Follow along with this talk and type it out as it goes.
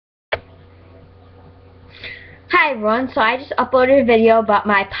Hi everyone, so I just uploaded a video about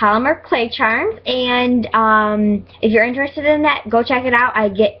my polymer clay charms, and if you're interested in that, go check it out. I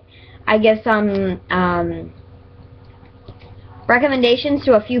give some recommendations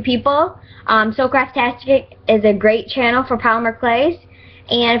to a few people. So Craftastic is a great channel for polymer clays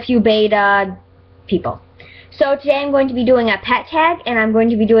and a few beta people. So today I'm going to be doing a pet tag, and I'm going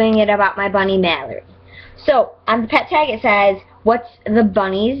to be doing it about my bunny Mallory. So on the pet tag it says, what's the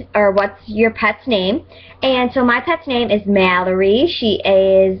bunny's, or what's your pet's name? And so my pet's name is Mallory. She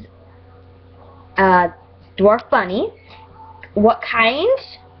is a dwarf bunny. What kind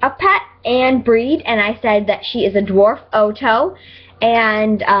of pet and breed? And I said that she is a dwarf Oto,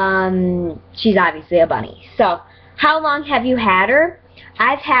 and she's obviously a bunny. So how long have you had her?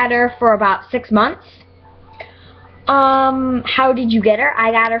 I've had her for about 6 months. How did you get her?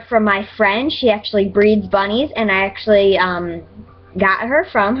 I got her from my friend. She actually breeds bunnies, and I actually got her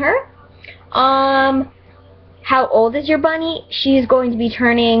from her. How old is your bunny? She's going to be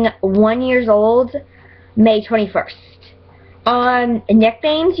turning 1 year old May 21st.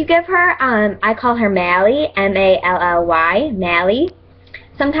 Nicknames you give her? I call her Mally, M-A-L-L-Y, Mally,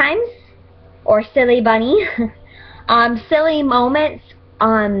 sometimes, or Silly Bunny. Silly moments,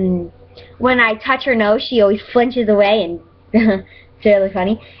 when I touch her nose, she always flinches away, and it's really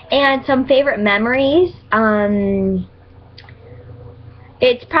funny. And some favorite memories,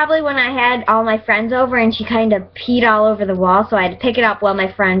 it's probably when I had all my friends over and she kind of peed all over the wall, so I had to pick it up while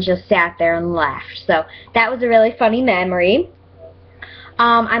my friends just sat there and laughed. So that was a really funny memory.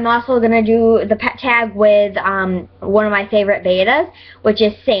 I'm also going to do the pet tag with one of my favorite betas, which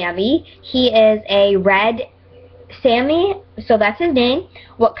is Sammy. He is a red Sammy, so that's his name.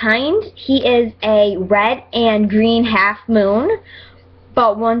 What kind? He is a red and green half moon.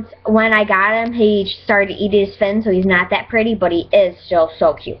 But when I got him, he started eating his fin, so he's not that pretty, but he is still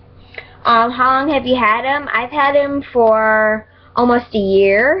so cute. How long have you had him? I've had him for almost a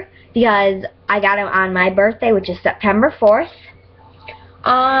year, because I got him on my birthday, which is September 4th.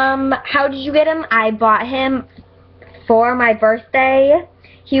 How did you get him? I bought him for my birthday.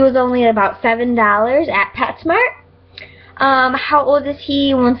 He was only about $7 at PetSmart. How old is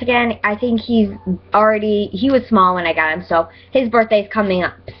he? Once again, I think he was small when I got him, so his birthday's coming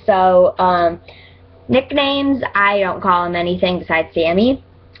up. So, nicknames, I don't call him anything besides Sammy.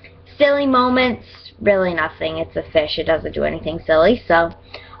 Silly moments, really nothing. It's a fish. It doesn't do anything silly. So,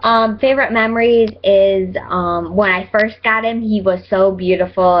 favorite memories is, when I first got him, he was so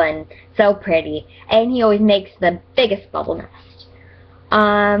beautiful and so pretty, and he always makes the biggest bubble nest.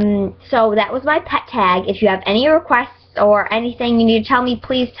 So that was my pet tag. If you have any requests or anything you need to tell me,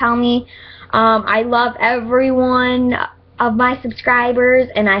 please tell me. I love every one of my subscribers,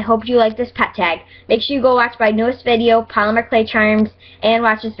 and I hope you like this pet tag. Make sure you go watch my newest video, Polymer Clay Charms, and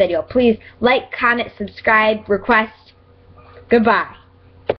watch this video. Please like, comment, subscribe, request. Goodbye.